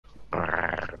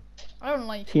don't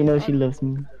like. She knows she loves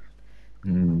me.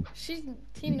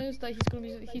 He knows that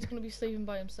he's gonna be sleeping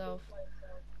by himself.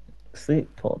 Sleep,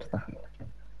 talk to the hand.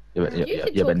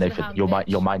 Yeah, but Nathan,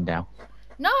 you're mine now.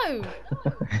 No.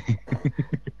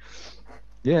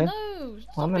 Yeah. No.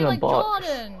 Stop I'm being in a like box.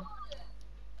 Jordan.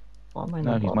 Why am I in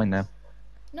No, a he's box? mine now.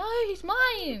 No, he's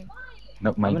mine.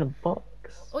 Nope, I'm in mine. a box.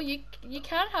 Oh, you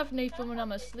can have Nathan when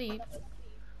I'm asleep.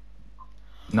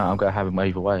 No, I'm gonna have him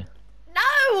either way.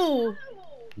 No.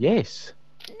 Yes.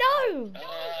 No.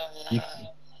 You...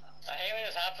 I hate when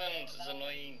this happens. It's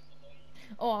annoying.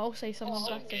 Oh, I'll say something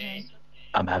back to him.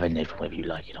 I'm having Nathan whether you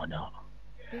like it or not.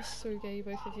 You're so gay,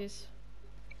 both of you.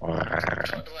 Talk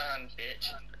to my hand,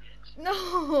 bitch.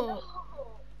 No.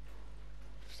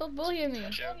 Stop bullying me.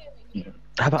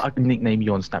 How about I can nickname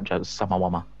you on Snapchat as Summer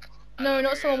Wama? No,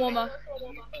 not someone warmer.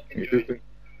 Okay,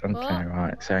 What?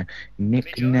 right. So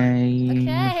nickname.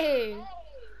 Okay.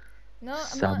 No, I'm not.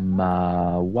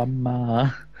 Summer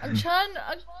Wama. I'm trying.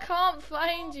 I can't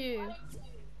find you.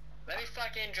 Let me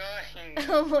fucking join.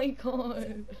 Oh my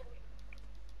god.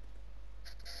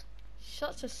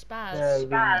 Such a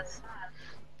spaz.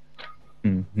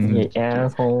 You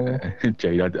asshole.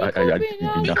 Jade, I did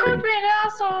nothing.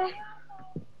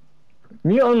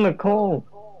 Me on the call.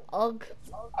 Ugh.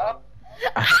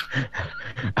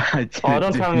 Oh,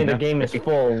 don't tell me the game is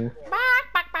full. Back.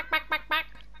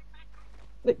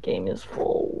 The game is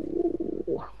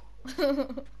full.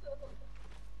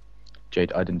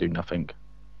 Jade, I didn't do nothing.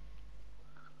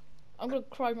 I'm gonna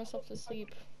cry myself to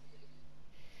sleep.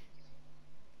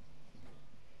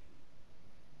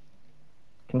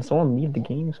 Can someone leave the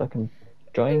game so I can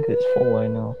join? Because it's full right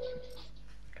now.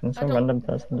 Can some random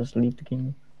person just leave the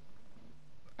game?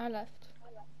 I left.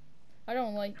 I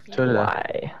don't like you. So did I.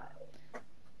 Why?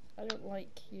 I don't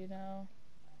like you now.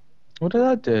 What did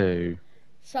I do?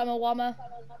 Summer Wama.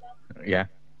 Yeah.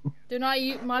 Do not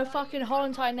use my fucking whole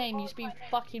entire name used to be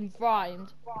fucking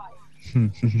rhymed.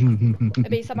 It'd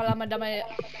be Summer Lama Dama.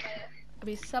 It'd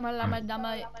be Summer Lama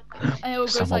Dama. And it all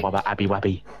goes Summer like. Wabba Abby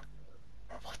Wabby.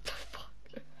 What the fuck?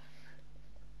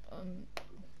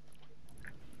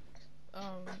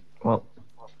 Well,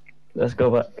 let's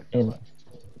go back in.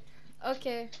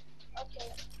 Okay.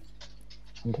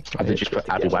 I did just put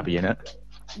Abby Wabby in it.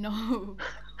 No.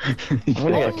 I'm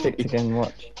gonna get kicked again,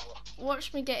 watch.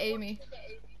 Watch me get Amy.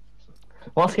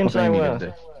 What skin What's should I Amy wear? gonna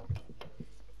do?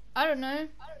 I don't know.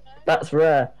 That's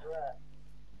rare.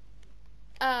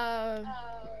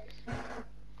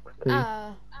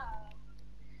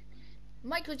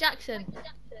 Michael Jackson.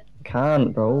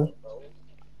 Can't, bro.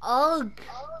 Ugh.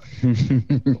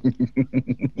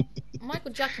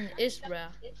 Michael Jackson is rare.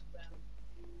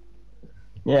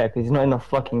 Yeah, because he's not in the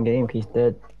fucking game, he's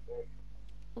dead.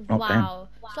 Wow.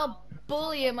 Stop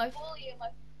bullying my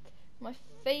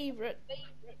favorite.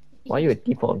 Why are you a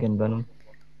default again, Venom?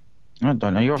 I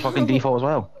don't know, you're a fucking default as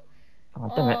well.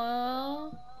 Oh, damn it.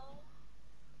 Aww.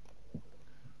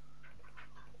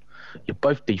 You're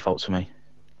both defaults for me.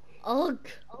 Ugh.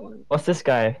 What's this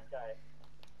guy?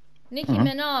 Nicki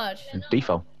Minaj.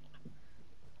 Default.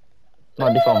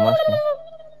 Not default, I'm asking.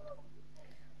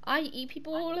 I eat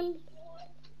people.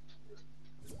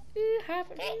 You have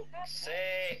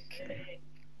Sick.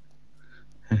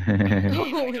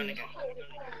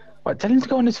 Right, tell him to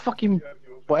go on his fucking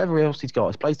whatever else he's got,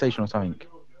 his PlayStation or something.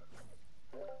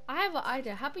 I have an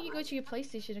idea. How about you go to your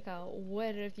PlayStation account,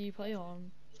 whatever you play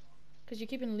on? Because you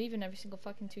keep on leaving every single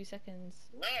fucking 2 seconds.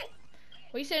 No.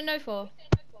 What are you saying no for?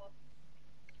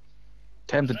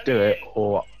 Tell him to do it,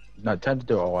 or no, tell him to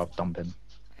do it, or I'll dump him.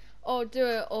 Oh, do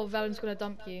it, or Valen's gonna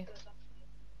dump you.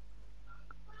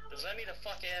 Just let me the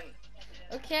fuck in.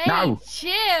 Okay, No.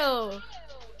 chill.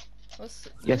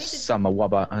 Yes, Summer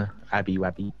Wabba Abby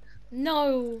Wabby.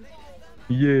 No.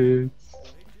 Yes.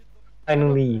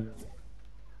 Finally.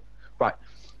 Right,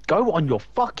 go on your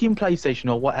fucking PlayStation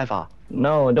or whatever.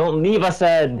 No, don't leave, I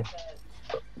said.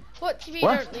 What do you mean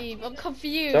What? don't leave? I'm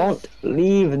confused. Don't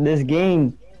leave this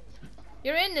game.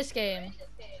 You're in this game.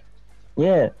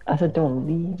 Yeah, I said don't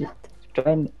leave it.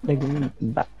 Join the game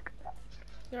back.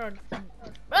 You're on.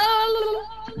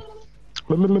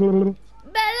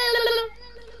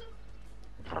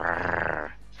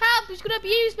 Help! He's gonna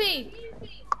abuse me.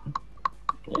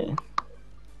 Yeah.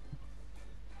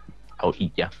 I'll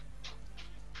eat ya.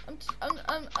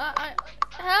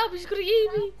 Help! He's gonna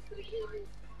eat me.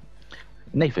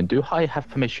 Nathan, do I have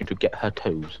permission to get her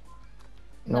toes?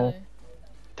 No.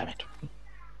 Damn it.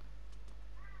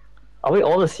 Are we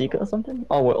all the secret or something?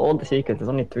 Oh, we're all the secret. There's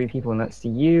only 3 people next to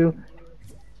you.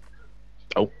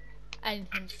 Oh. And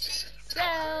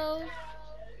himself.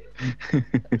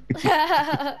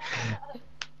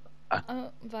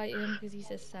 I'll invite him because he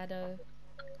says Sado.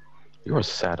 You're a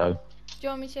sado. Do you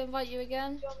want me to invite you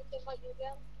again?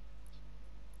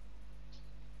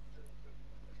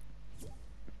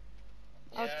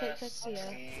 I'll take that to you.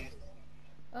 please.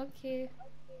 Okay.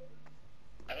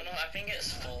 I don't know, I think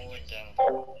it's full again.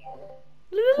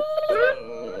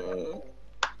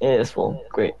 It is full.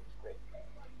 Great.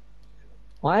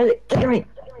 Why is it kicking me?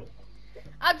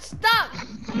 I'm stuck!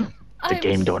 The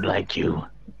game don't like you.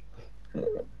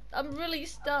 I'm really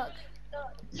stuck.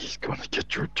 He's gonna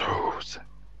get your toes.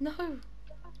 No.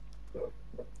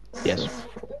 Yes,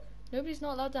 Nobody's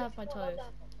not allowed to have my toes.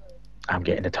 I'm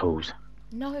getting the toes.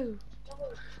 No.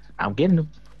 I'm getting them.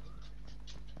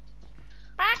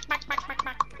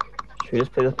 Should we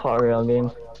just play this Power Rail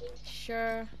game?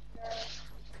 Sure.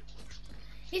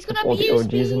 He's With gonna all the abuse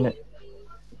OGs in me. it.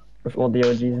 With all the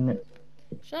OGs in it.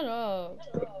 Shut up.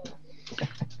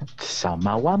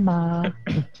 Samawama.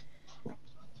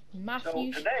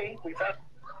 Matthew. today we've had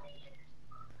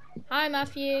Hi,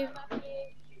 Matthew.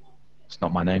 It's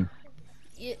not my name.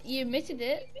 You admitted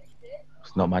it.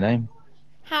 It's not my name.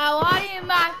 How are you,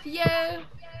 Matthew?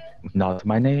 Not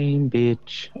my name,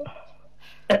 bitch.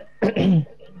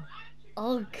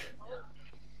 Ugh.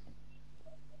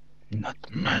 Not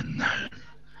my name.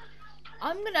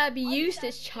 I'm gonna abuse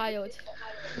this child.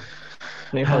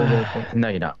 No, follow the other No,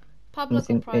 you're not. Public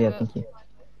or Yeah, private?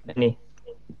 thank you.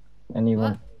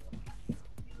 Anyone.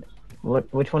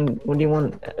 Which one? What do you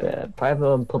want? Private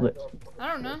or public? I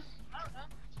don't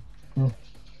know.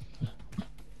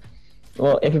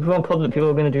 Well, if you put on public, people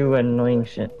are gonna do annoying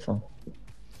shit. So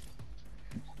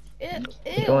Ew,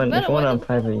 if you want on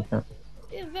private, you can't.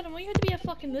 Ew, Venom, what you had to be a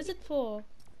fucking lizard for?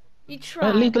 You Leave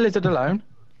tried. the lizard alone.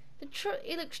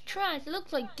 It looks trash. It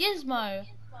looks like Gizmo.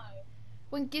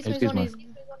 When Who's Gizmo's on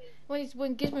Gizmo? his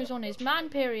when Gizmo's on his man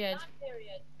period.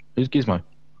 Who's Gizmo?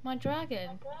 My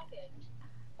dragon.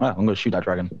 Oh, I'm gonna shoot that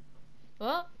dragon.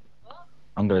 What?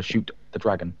 I'm gonna shoot the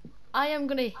dragon. I am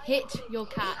gonna hit your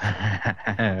cat.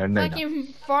 No, you're not.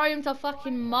 Fucking throw him to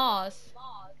fucking Mars.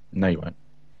 No, you won't.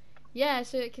 Yeah,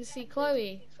 so it can see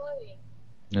Chloe.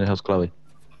 Who the hell's Chloe?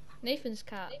 Nathan's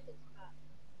cat.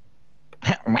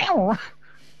 Meow.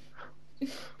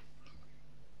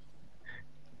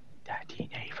 Daddy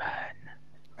Nathan.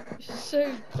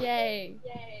 So gay.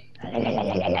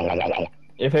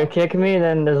 If you kick me,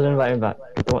 then just invite me back.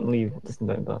 Don't leave. Just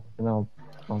invite me back, and I'll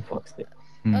fuck it.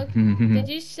 Okay. Did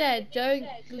you say don't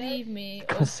leave me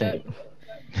or God's sake.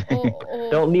 or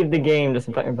Don't leave the game. Just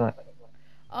invite me back.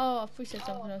 Oh, if we said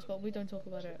something else, but we don't talk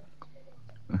about it.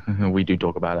 We do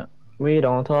talk about it. We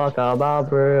don't talk about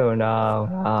Bruno.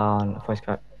 Voice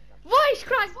crack. Voice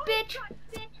crack, bitch!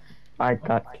 I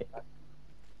got kicked.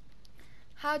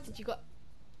 How did you got?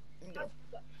 Oh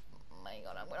my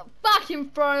god, I'm gonna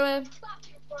fucking throw him.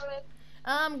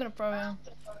 I'm gonna throw him.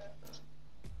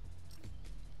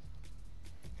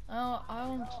 Oh,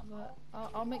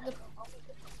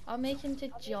 I'll make him to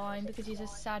join because he's a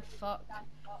sad fuck.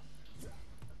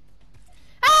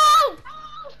 Ow!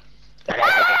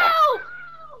 Ow!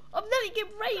 I'm nearly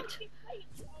getting raped.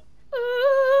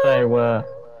 They were.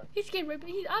 He's getting raped.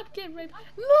 I'm getting raped.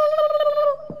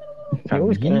 You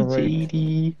always get raped.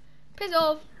 JD. Piss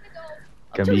off.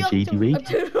 Come here,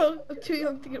 JD. I'm too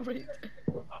young to get raped.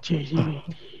 JD.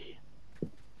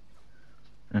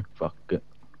 Fuck it.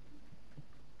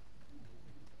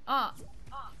 Ha!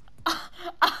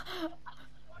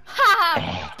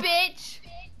 Bitch!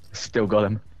 Still got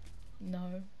him.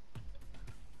 No.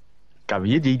 Come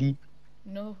here, JD.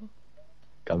 No.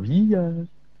 Come here.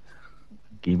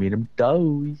 Give me them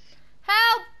toes.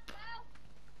 Help!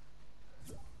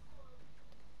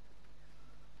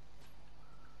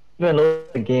 You went over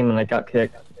the game and I got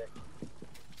kicked.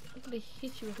 I'm gonna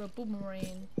hit you with a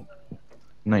boomerang.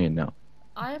 No, you're not.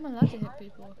 I am allowed to hit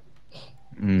people.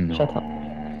 No. Shut up.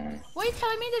 What are you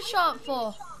telling me to shut up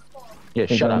for? Yeah,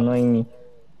 You're shut up. annoying me.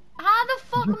 How the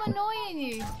fuck am I annoying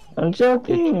you? I'm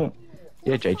joking.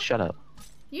 Yeah, Jade, shut up.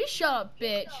 You shut up,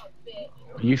 bitch.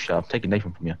 You shut up. Taking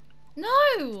Nathan from you.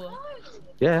 No!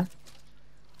 Yeah.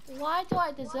 Why do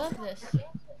I deserve this?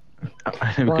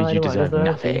 Because Why you do I deserve this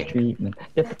nothing. treatment?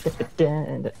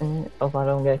 Hope I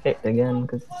don't get kicked again,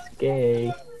 cause it's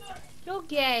gay. You're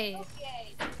gay.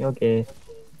 You're gay.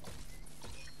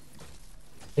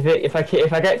 If I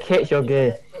get kicked, you're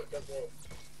gay.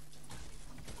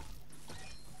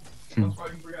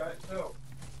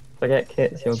 If I get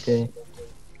kicked, you're gay.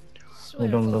 Swear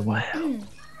You don't to love me.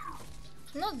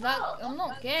 I'm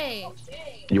not gay.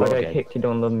 You If I are get gay. kicked, you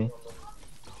don't love me.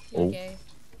 You're Oh. gay.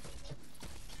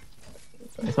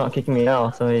 It's not kicking me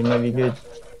out, so it might be good.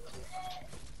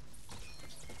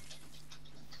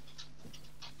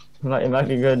 It might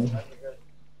be good.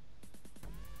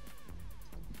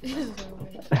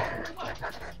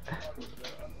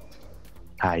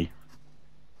 Hey.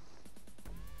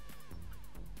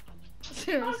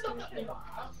 Seriously.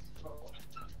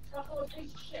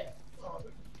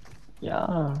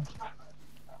 Yeah.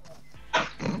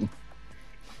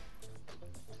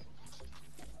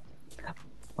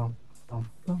 Bum, bum,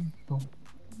 bum, bum.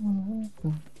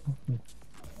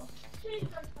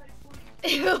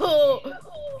 Ew.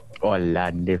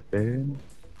 Orlando.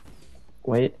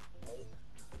 Wait,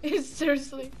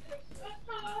 Seriously.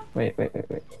 wait.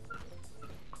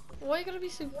 Why are you gonna be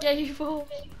so gay for?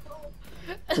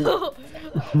 I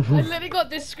literally got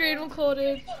this screen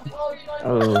recorded.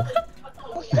 Oh.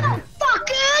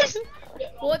 Fuckers!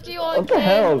 What do you want, What the Ken?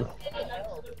 hell?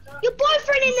 Your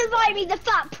boyfriend didn't invite me, the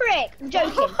fat prick. I'm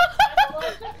joking.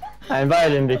 I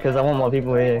invited him because I want more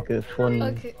people here because it's fun.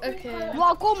 Okay.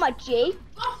 Well, go on, my G.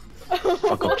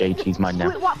 Fuck off, Jade. He's mine now.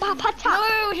 Wait, what? Papa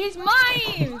No, he's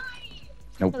mine.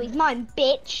 No, he's mine,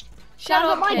 bitch. Shut I've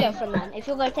up, got my Ken. girlfriend then, if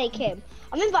you're gonna take him.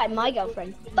 I'm inviting my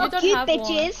girlfriend. Fuck don't you, have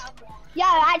bitches. Yeah,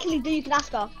 I actually do, you can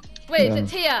ask her. Wait, Yeah.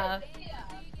 is it Tia?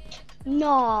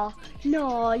 No,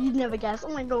 you'd never guess.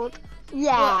 Oh my god.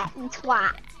 Yeah, you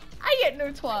twat. I get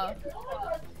no twat.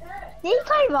 You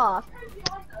kind of.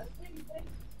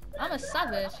 I'm a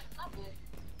savage.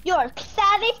 You're a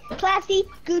savage, classy,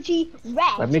 Gucci,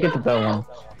 rat. Let me get the bell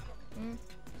one.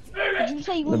 Did you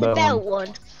say you want The the belt belt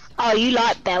one? Oh, you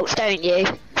like belts, don't you?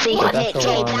 So you What? can hit That's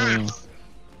Jade's all I mean. ass.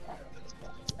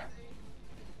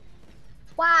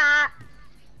 Twat.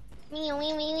 Meow,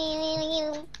 meow, meow,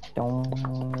 meow, meow.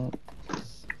 Don't.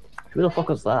 Who the fuck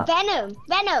was that? Venom,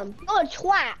 you're a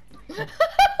twat.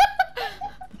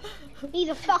 He's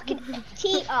a fucking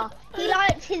cheater. He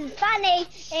likes his fanny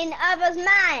in others'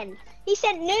 man. He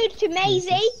sent nudes to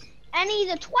Maisie, and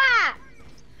he's a twat.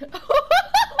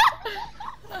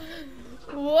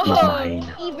 He's Whoa. mine.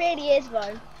 He really is,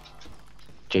 though.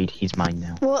 Jade, he's mine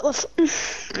now. What the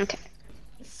Okay.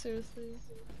 Seriously.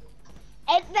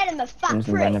 Ed Venom, a I'm fat just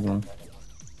prick. inviting him.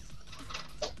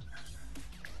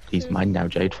 He's mine now,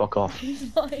 Jade. Fuck off.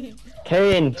 He's mine.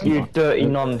 Kane, you dirty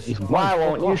nonce. He's Why mine.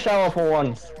 won't you shower for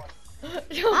once? Who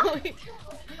is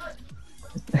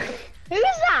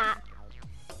that?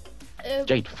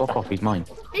 Jade, fuck off. He's mine.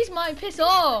 He's mine. Piss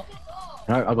off.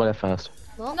 No, I got there first.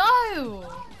 No.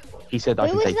 He said I Who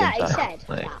can was take that? him, He so. said.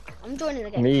 Like, I'm joining the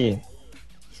game. me.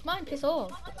 He's mine. Piss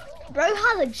off. Bro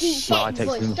has a deep No, I voice.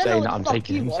 texted him Don't know saying what that I'm the fuck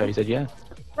taking you him, so want. he said yeah.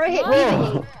 Bro hit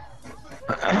Whoa.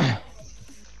 puberty.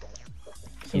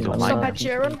 He's all Stop mine. it,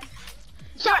 Sheeran.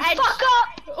 Shut the fuck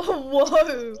up! Oh,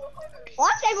 whoa. Why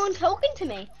is everyone talking to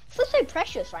me? I feel so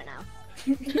precious right now.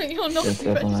 You're not Yes,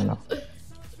 everyone I know.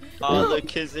 Oh, look,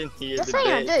 he's in here. Just the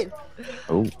saying I bitch. do.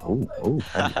 Oh. Oh,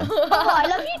 I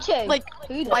love you too. Like,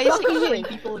 Who the why is fuck it are three you?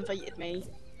 people invited me?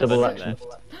 Double Listen, action.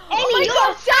 Amy, you're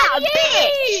a fat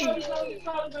bitch!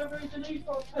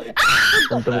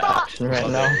 Some double action right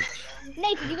now.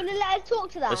 Nathan, you gonna let us talk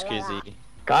to that? That's like that? crazy.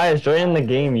 Guys, join in the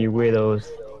game, you weirdos.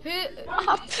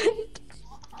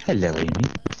 Hello, Amy.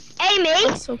 Amy,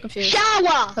 I'm so confused.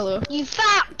 shower! Hello. You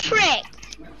fat prick!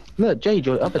 Look, Jade,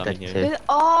 your other Coming dad's here. here.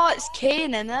 Oh, it's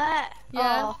Kane, isn't it?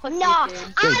 Yeah. Oh, fuck No, you,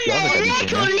 Kane. I'm Jade, your other the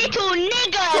dad's little, here. little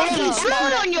nigger who's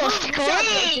blown on your Shut up, you little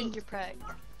screen! ginger prick.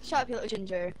 Shut up, you little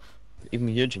ginger. Even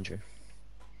you're ginger.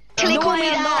 Can you No, call I me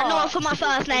am that? not. Not for my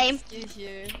first name. Excuse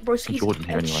you. Broski's Jordan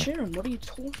here anyway. Sheeran, what are you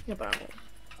talking about?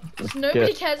 Nobody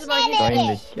Get cares about you. join the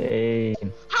game. Hey!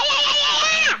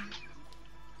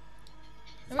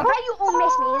 I bet you all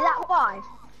miss me, is that why?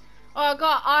 Oh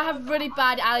god, I have really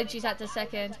bad allergies at the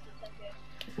second.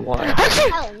 Why?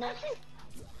 Oh no.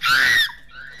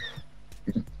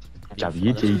 Jab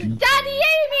you, Jade. Daddy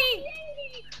Amy!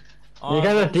 You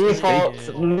guys are default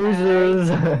losers.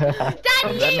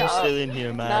 Daddy Amy! I'm still in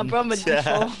here, man. Nah, bro, I'm a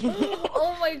default.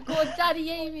 Oh my god, Daddy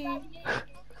Amy!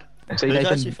 See, Who's Nathan,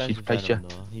 actually friends she's with placed you. Venom,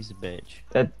 though? He's a bitch.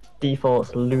 They're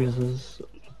default losers.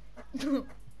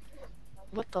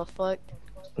 What the fuck?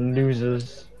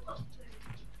 Losers.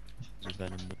 He's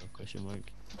Venom, though, question mark.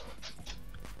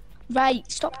 Right,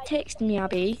 stop texting me,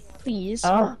 Abby, please.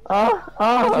 Well,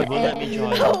 let me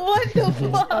join. What the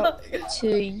fuck? To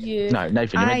you. No, Nathan, you're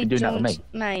meant to I be doing that with me.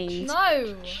 don't mind.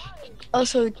 No!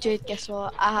 Also, Jade, guess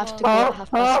what? I have to go at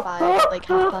 5:30, like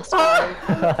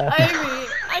 5:05. Amy,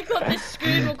 I got this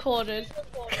screen recorded.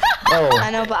 Oh, I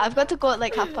know, but I've got to go at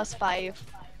like 5:05.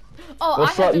 Oh,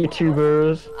 what's I up, have to,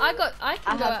 YouTubers? I can go at I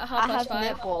have half past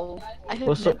 5. netball. I have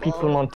What's up, netball. people on